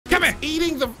It's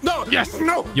eating the... No. Yes.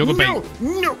 No. You're the bait.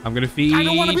 No. I'm going to feed... I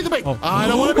don't want to be the bait. Oh. I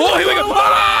don't want to be the bait. Oh, here we go.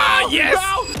 Ah, yes.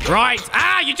 No. Right.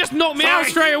 You just knocked me out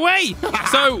straight away.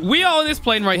 So we are on this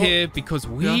plane right here because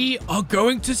we are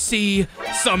going to see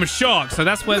some sharks. So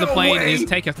that's where the plane is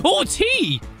taking us. Oh,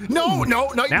 tea. No. Now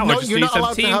You're not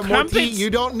allowed to have more tea. You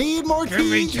don't need more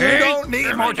tea. You don't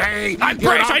need more tea. I'm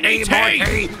British. I need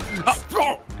tea.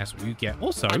 That's what you get.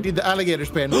 Also, I need the alligator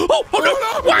spin. Oh no!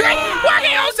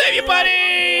 Wacky, I'll save you,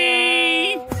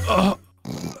 buddy!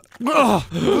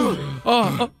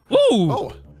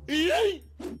 Ooh!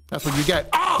 That's what you get.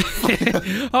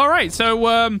 All right,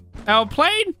 so our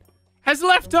plane has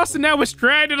left us, and now we're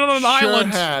stranded on an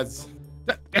island. Sure has.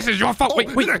 This is your fault. Wait.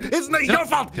 It's not your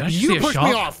fault. You pushed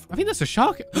me off. I think that's a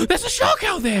shark. There's a shark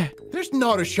out there. There's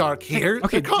not a shark here.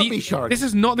 Okay, there can't be sharks. This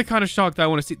is not the kind of shark that I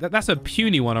want to see. That's a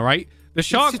puny one, all right? The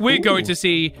shark we're going to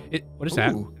see... What is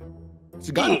that? It's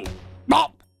a gun.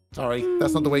 Sorry,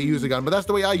 that's not the way you use a gun, but that's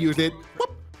the way I use it.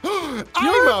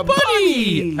 You're a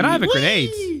bunny! And I have a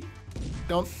grenade.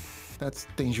 Don't. That's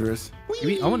dangerous.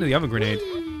 I want the other grenade.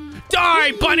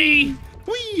 Die, bunny!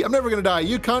 Whee! I'm never gonna die.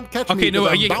 You can't catch me. Okay, no,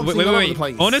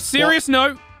 wait. On a serious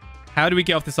note, how do we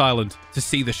get off this island to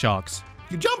see the sharks?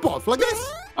 You jump off like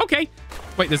this. Okay.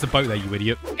 Wait, there's a boat there, you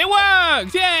idiot. It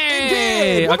works!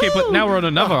 Yay! Okay, but now we're on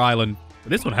another island. But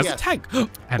this one has a tank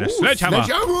and a sledgehammer.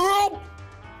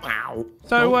 Wow.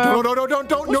 So, no.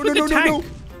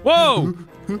 Whoa!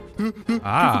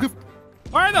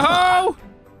 Fire in the hole!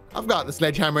 I've got the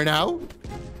sledgehammer now.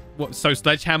 What? So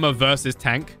sledgehammer versus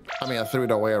tank? I mean, I threw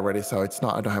it away already, so it's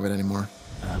not. I don't have it anymore.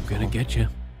 I'm gonna get you.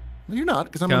 No, you're not,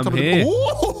 because I'm on top here. of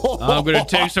the... I'm gonna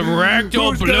take some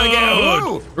ragdoll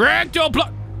blood. Ragdoll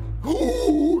blood.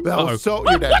 That was so...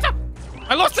 You're dead. What?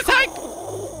 I lost the tank.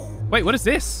 Wait, what is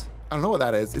this? I don't know what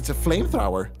that is. It's a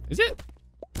flamethrower. Is it?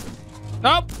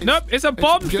 Nope. It's a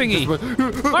bomb thingy.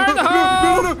 Fire in the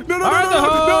hole. No,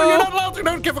 you're not allowed to.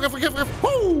 No, careful.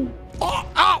 Oh.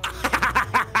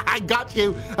 I got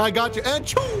you. And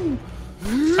choo.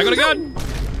 I got a gun.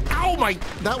 Oh my!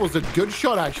 That was a good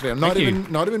shot, actually. I'm not even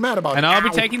mad about it. And I'll be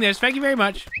taking this. Thank you very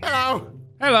much.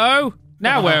 Hello.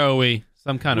 Now where are we?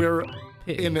 Some kind of. We're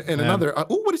in another.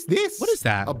 Oh, what is this? What is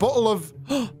that? A bottle of.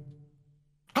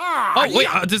 Wait.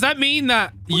 Does that mean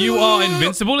that you are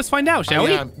invincible? Let's find out, shall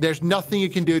we? There's nothing you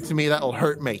can do to me that'll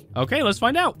hurt me. Okay, let's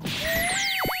find out.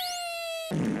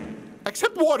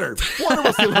 Except water. Water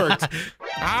will still hurt.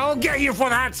 I'll get you for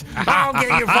that. I'll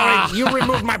get you for it. You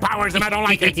removed my powers and I don't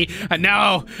like it. And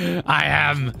now I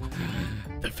am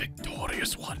the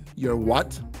victorious one. You're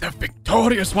what? The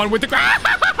victorious one with the...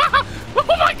 Oh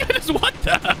my goodness, what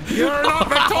the? You're not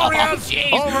victorious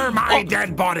over my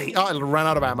dead body. Oh, it ran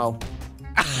out of ammo.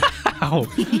 Ow.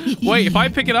 Wait, if I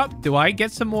pick it up, do I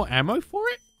get some more ammo for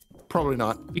it? Probably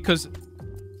not. Because...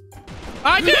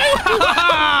 I do!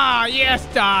 Yes,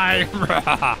 die!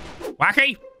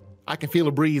 Wacky! I can feel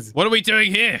a breeze. What are we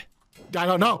doing here? I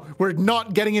don't know. We're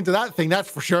not getting into that thing, that's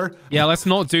for sure. Yeah, let's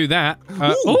not do that.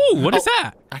 Oh, what is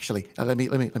that? Actually, let me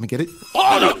get it.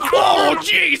 Oh, no. Oh,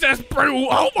 Jesus, bro!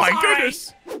 Oh my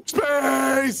goodness!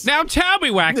 Space! Now tell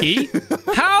me, Wacky,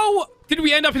 how did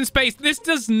we end up in space? This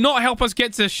does not help us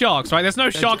get to sharks, right? There's no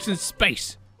sharks in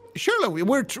space. Surely,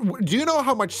 do you know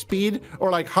how much speed or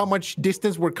like how much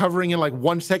distance we're covering in like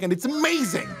 1 second? It's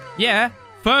amazing. Yeah,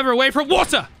 further away from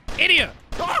water, idiot.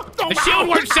 The shield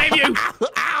won't save you.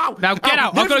 Now get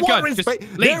out. I've got a gun. Just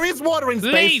leave. There is water in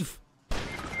space. Leave.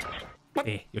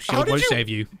 Here, your shield won't save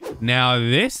you. Now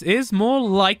this is more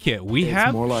like it. We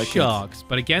have sharks,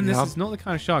 but again, this is not the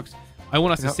kind of sharks I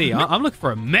want us to see. I'm looking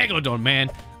for a megalodon, man.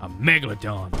 A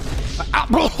megalodon.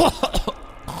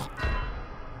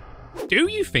 Do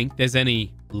you think there's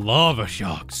any lava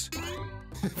sharks?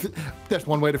 There's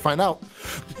one way to find out.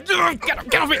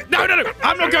 Get off it! No!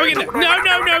 I'm not going in there! No!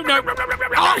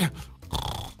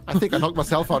 I think I knocked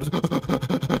myself out.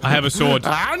 I have a sword.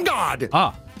 And God!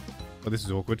 Well, this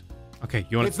is awkward. Okay,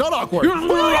 you want? It's not awkward.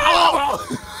 No!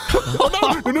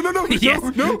 Yes!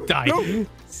 No! Die. No.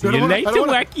 See you later,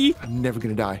 Wacky. I'm never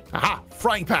gonna die. Aha!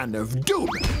 Frying pan of doom.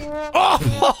 Oh!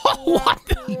 What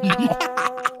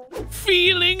the?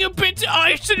 Feeling a bit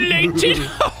isolated.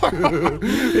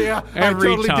 Yeah, every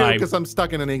I totally time. because I'm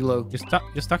stuck in an igloo.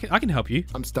 You're stuck. I can help you.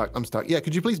 I'm stuck. Yeah,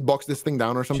 could you please box this thing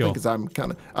down or something? Because I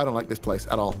don't like this place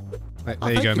at all. Right,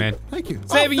 there you go, man. Thank you.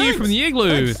 Saving you from the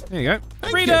igloos. Thanks. There you go.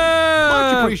 Thank Freedom.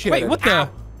 Much appreciated. Wait, what the?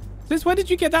 Since when did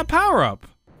you get that power up?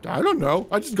 I don't know.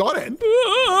 I just got it.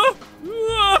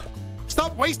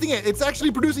 Stop wasting it. It's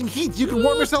actually producing heat. You can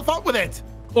warm yourself up with it.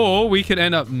 Or we could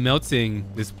end up melting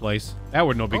this place. That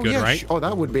would not be good, right? Oh,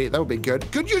 that would be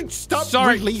good. Could you stop?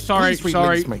 Sorry. Please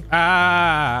release me.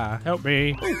 Ah, help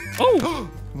me. Oh.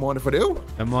 Come on if I do.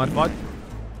 Come on, bud.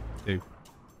 Do.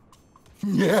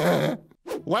 Yeah.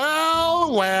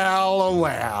 Well.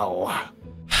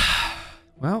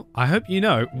 Well, I hope you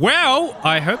know. Well,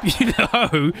 I hope you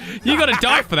know. You got to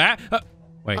die for that.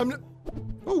 Wait.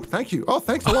 Oh, thank you. Oh,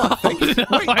 thanks a lot. Thank you.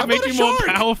 Wait, I made you more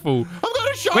powerful. I've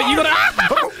got a shark. Wait, you got a...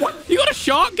 You got a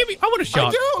shark? Give me... I want a shark.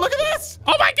 I do. Look at this.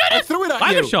 Oh, my goodness. I threw it at you.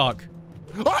 I have a shark.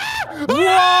 Ah!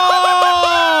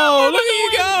 Whoa! Look at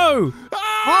you go.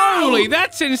 Ow! Holy,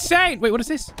 that's insane. Wait, what is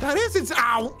this? That is insane.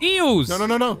 Ow. Eels.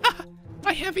 No.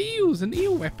 I have eels, an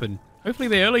eel weapon. Hopefully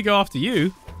they only go after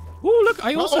you. Oh, look,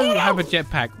 I also have a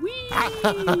jetpack. Whee!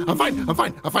 I'm fine.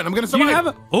 I'm going to survive. You have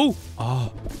a... Oh,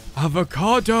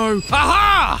 avocado.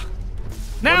 Aha!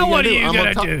 Now what are you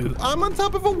going to do? I'm on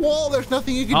top of a wall. There's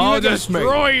nothing you can do against me. I'll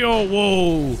destroy your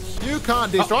wall. You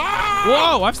can't destroy...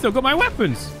 Whoa, I've still got my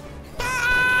weapons.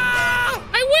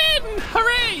 I win!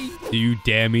 Hooray! Do you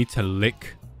dare me to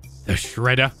lick the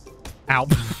shredder? Ow.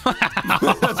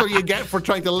 That's what you get for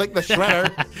trying to lick the shredder.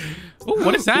 Ooh,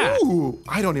 what is that? Ooh,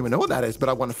 I don't even know what that is, but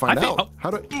I want to find out.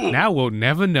 Now we'll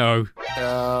never know.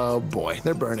 Oh, boy.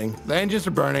 They're burning. The engines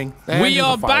are burning. We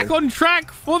are back on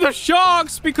track for the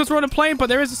sharks because we're on a plane, but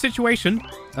there is a situation.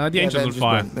 The engine's on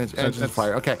fire. The engine's on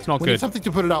fire. Okay. It's not we good. Need something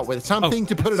to put it out with. Something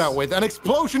to put it out with. An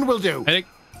explosion will do.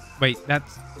 Wait,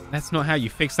 that's not how you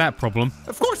fix that problem.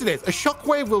 Of course it is. A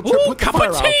shockwave will put the fire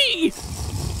out. Cup of tea!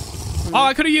 Oh,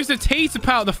 I could have used a tea to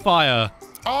pout the fire.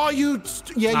 Oh, you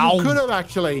could have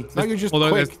actually. Now you're just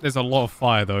Although there's a lot of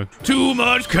fire though. Too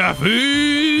much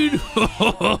caffeine.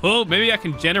 Maybe I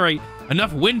can generate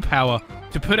enough wind power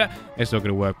to put out. It's not going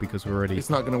to work because we're already. It's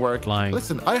not going to work. Flying.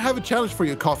 Listen, I have a challenge for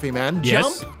you, Coffee Man.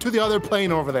 Yes? Jump to the other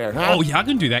plane over there. Huh? Oh yeah, I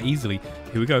can do that easily.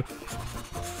 Here we go.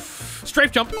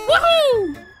 Strafe jump.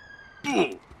 Woohoo!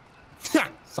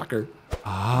 Sucker.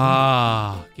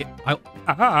 Let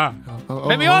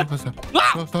me on.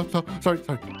 Stop. Sorry.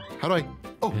 How do I?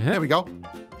 Oh, there we go.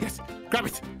 Yes. Grab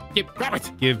it. Grab it.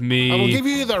 Give me. I will give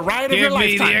you the ride of your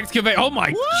lifetime. Give me the excavator. Oh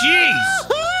my jeez.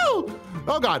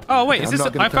 Oh god. Oh wait, is this?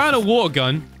 I found a water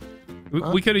gun.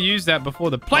 We could have used that before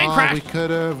the plane crash. We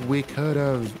could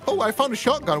have. Oh, I found a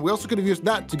shotgun. We also could have used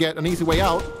that to get an easy way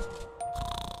out.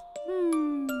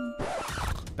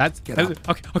 Okay.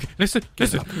 Listen.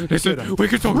 We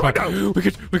can talk about it. We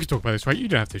can talk about this, right? You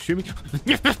don't have to shoot me.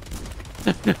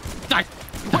 Die.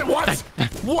 Wait, what?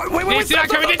 Wait,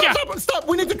 stop.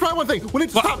 We need to try one thing. We need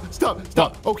to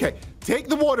stop. Okay, take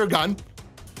the water gun.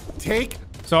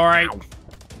 Sorry.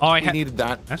 Oh, I needed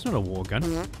that. That's not a water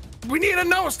gun. We need a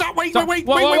no. Stop. Wait.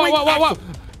 Whoa.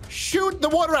 Shoot the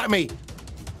water at me.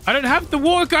 I don't have the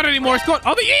water gun anymore. It's gone.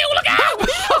 Oh, the eel! Look out!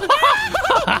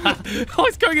 Oh,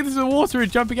 it's going into the water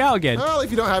and jumping out again. Well,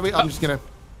 if you don't have it, I'm just gonna.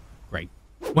 Great.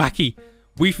 Wacky.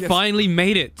 We finally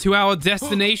made it to our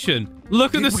destination.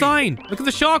 Look at the sign. Look at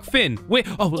the shark fin. Wait.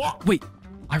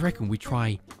 I reckon we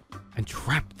try and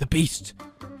trap the beast.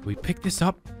 We pick this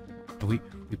up. And we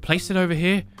place it over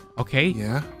here. Okay.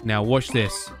 Yeah. Now watch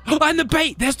this. Oh, and the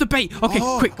bait. There's the bait. Okay,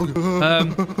 quick. Where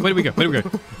do we go?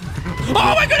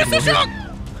 Oh my goodness, the shark!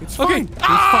 It's fine. Okay.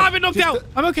 I've been knocked out.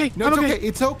 I'm okay. No,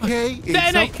 it's okay.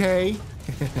 It's okay.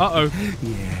 Uh-oh.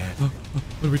 Yeah. What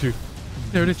do we do?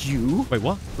 There it is. Wait,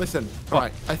 what? Listen. All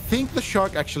right. I think the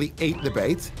shark actually ate the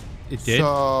bait. It did?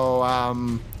 So,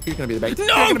 you're going to be the bait. No!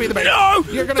 You're going to be the bait. No!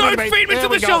 You're gonna be the bait. Don't feed me to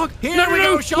the shark! Here we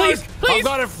go, shark. Please. I've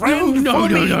got a friend for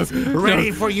meat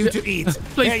ready for you to eat.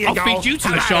 Please, There you I'll go. feed you to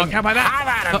the shark. How about that? Have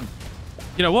at him.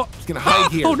 You know what? He's going to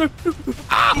hide here. Oh, no.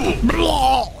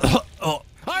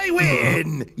 I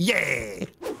win! Yeah!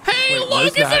 Hey,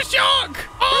 look, it's a shark!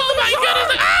 Oh my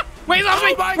goodness! Wait, it's off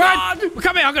me! Oh my God!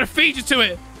 Come here, I'm gonna feed you to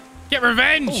it. Get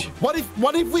revenge! Oh,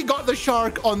 what if we got the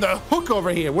shark on the hook over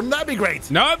here? Wouldn't that be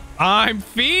great? Nope, I'm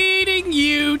feeding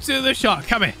you to the shark.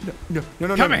 Come here. No.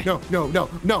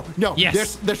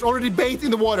 Yes. There's already bait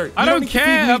in the water. I don't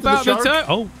care about the shark.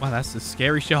 Oh, wow, that's a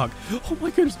scary shark. Oh my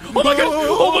goodness. Oh my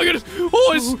goodness.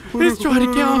 Oh, it's trying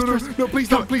to get after us. No, please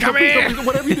don't. Please don't.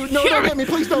 Whatever you do. No, don't hit me.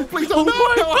 Please don't. Oh no.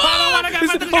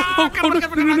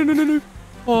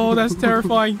 Oh, that's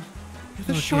terrifying.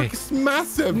 The shark is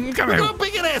massive. Come here. Look how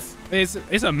big it is. It's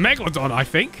a megalodon, I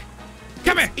think.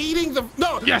 Come here. Eating the...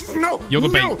 No. Yes. No. You're the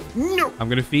bait. No. I'm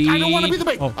going to feed... I don't want to be the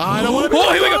bait. Oh. I don't want to be the bait.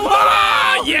 Oh, here we go.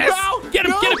 Ah, yes. No. Get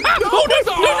him. No.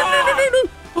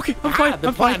 Okay, I'm fine.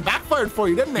 The plan backfired for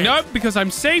you, didn't it? Nope, because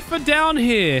I'm safer down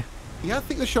here. Yeah, I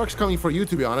think the shark's coming for you,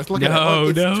 to be honest. Look at it. No,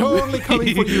 It's totally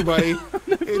coming for you, buddy.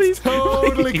 It's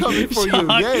totally coming for you.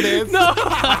 Yeah, it is. No.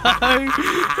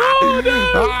 Oh,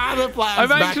 no. The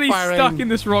plan's I'm actually backfiring. stuck in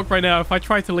this rock right now. If I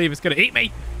try to leave, it's going to eat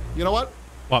me. You know what?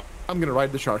 What? I'm going to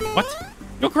ride the shark. What?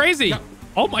 You're crazy. Yeah.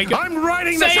 Oh, my God. I'm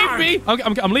riding the shark. Save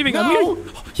me. I'm leaving. No. I'm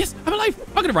leaving. Oh, yes, I'm alive.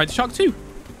 I'm going to ride the shark, too.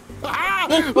 Ah,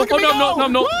 Oh, look at me no, go. no,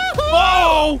 no. Woohoo!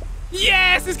 Oh,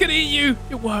 yes, it's going to eat you.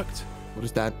 It worked. What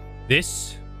is that?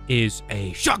 This is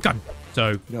a shotgun.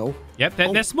 So, No. yep,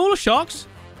 they're smaller sharks,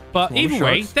 but Smaller either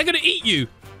way, sharks? they're going to eat you.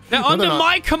 They're No, under they're not.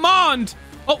 my command.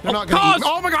 Oh, They're not gonna cars. eat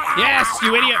me. Oh my God. Ow, Yes, ow,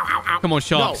 you ow, idiot. ow, ow. Come on,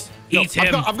 sharks. No, Eat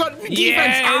him. I've got defense.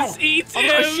 Yes, Ow. eat him.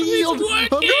 I've got a shield.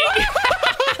 It's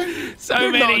working. So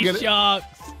They're not many gonna- sharks.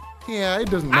 Yeah, it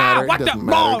doesn't matter. What it the? doesn't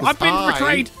matter. Oh, 'Cause I've been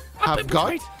betrayed. I've Have been got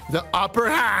betrayed. the upper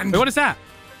hand. Wait, what is that?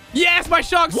 Yes, my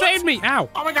shark What? saved me. Ow.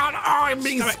 Oh my God. Oh, I'm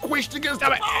being Stop it. squished against Stop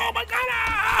the... it. Oh my God.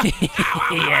 Ah.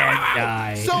 Yeah,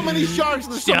 die. So many sharks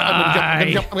in the stomach.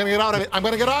 I'm gonna get out of it. I'm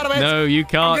gonna get out of it. No, you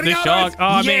can't. I'm The getting out of shark it.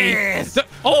 army. Yes.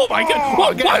 Oh my God. Oh,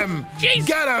 What? get What? him. Jeez.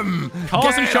 Get him.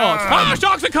 Cars and Get sharks. him. Ah,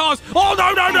 sharks and cars. Oh,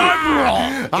 no, no,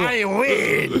 no. I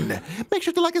win. Make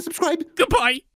sure to like and subscribe. Goodbye.